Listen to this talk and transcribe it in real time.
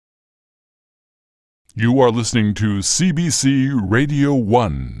You are listening to CBC Radio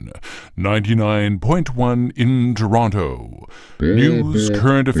 1, 99.1 in Toronto. News,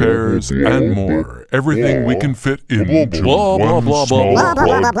 current affairs, and more. Everything we can fit into one small broadcast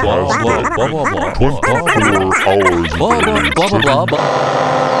 24 hours a day.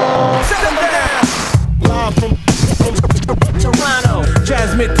 Live from Toronto,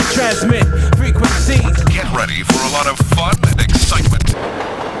 transmit to transmit frequency. Get ready for a lot of fun and excitement.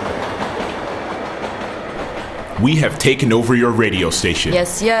 We have taken over your radio station.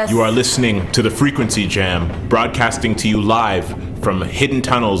 Yes, yes. You are listening to the Frequency Jam, broadcasting to you live from hidden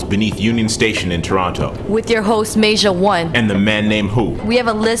tunnels beneath Union Station in Toronto. With your host, Masia 1. And the ManNameWho. We have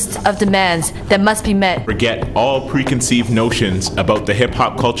a list of demands that must be met. Forget all preconceived notions about the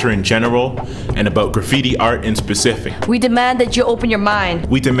hip-hop culture in general and about graffiti art in specific. We demand that you open your mind.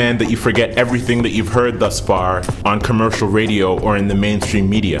 We demand that you forget everything that you've heard thus far on commercial radio or in the mainstream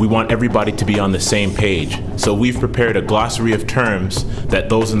media. We want everybody to be on the same page. So we've prepared a glossary of terms that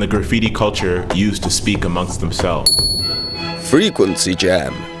those in the graffiti culture use to speak amongst themselves. Frequency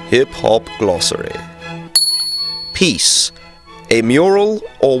Jam, Hip-Hop Glossary. Piece, a mural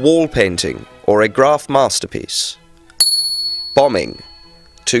or wall painting or a graph masterpiece. Bombing,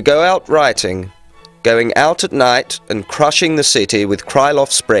 to go out writing, going out at night and crushing the city with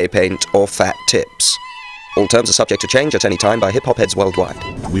Krylov spray paint or fat tips. All terms are subject to change at any time by hip-hop heads worldwide.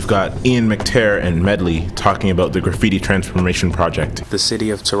 We've got Ian McTair and Medley talking about the Graffiti Transformation Project. The city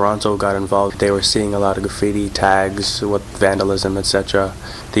of Toronto got involved. They were seeing a lot of graffiti tags with vandalism, etc.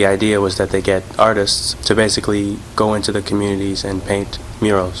 The idea was that they get artists to basically go into the communities and paint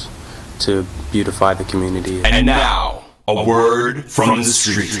murals to beautify the community. And now, a word from the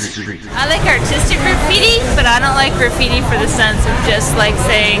street. I like artistic graffiti, but I don't like graffiti for the sense of just like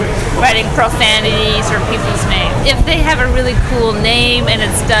saying, writing profanities or people's names. If they have a really cool name and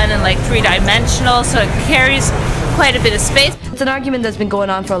it's done in like three-dimensional, so it carries quite a bit of space. It's an argument that's been going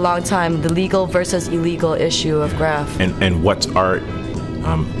on for a long time, the legal versus illegal issue of graph. And what's art?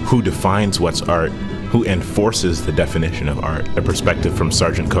 Who defines what's art? Who enforces the definition of art? A perspective from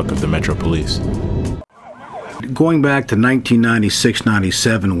Sergeant Cook of the Metro Police. Going back to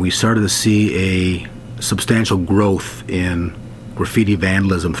 1996-97, we started to see a substantial growth in graffiti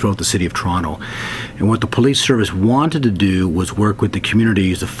vandalism throughout the city of Toronto. And what the police service wanted to do was work with the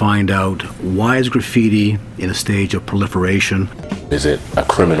communities to find out, why is graffiti in a stage of proliferation? Is it a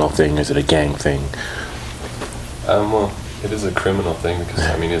criminal thing? Is it a gang thing? Well, it is a criminal thing because,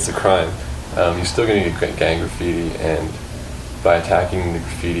 I mean, it's a crime. You're still going to get gang graffiti, and by attacking the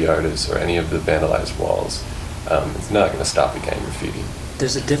graffiti artists or any of the vandalized walls, it's not going to stop the gang graffiti.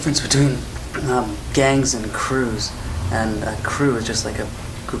 There's a difference between gangs and crews, and a crew is just like a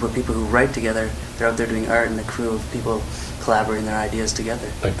group of people who write together. They're out there doing art, and a crew of people collaborating their ideas together.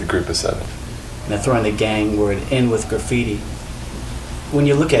 Like the group of seven. And they're throwing the gang word in with graffiti. When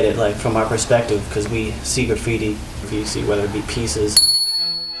you look at it, like from our perspective, because we see graffiti, you see whether it be pieces.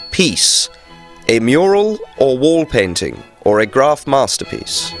 Piece, a mural or wall painting or a graph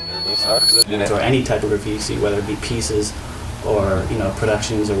masterpiece. Or any type of graffiti, see whether it be pieces or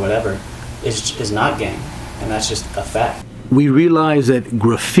productions or whatever, is not gang, and that's just a fact. We realize that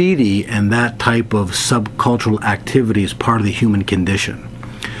graffiti and that type of subcultural activity is part of the human condition.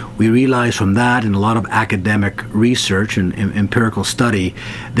 We realize from that and a lot of academic research and empirical study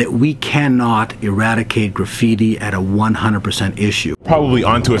that we cannot eradicate graffiti at a 100% issue. Probably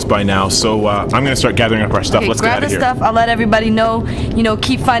onto us by now, so I'm going to start gathering up our stuff. Okay, Let's get out of here. Grab the stuff. I'll let everybody know.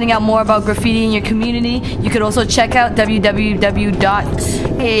 Keep finding out more about graffiti in your community. You could also check out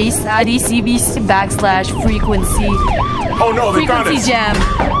www.acbc.com/frequency. Oh no, they found us. Frequency Jam.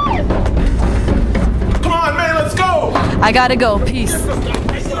 Come on, man, let's go. I gotta go. Peace.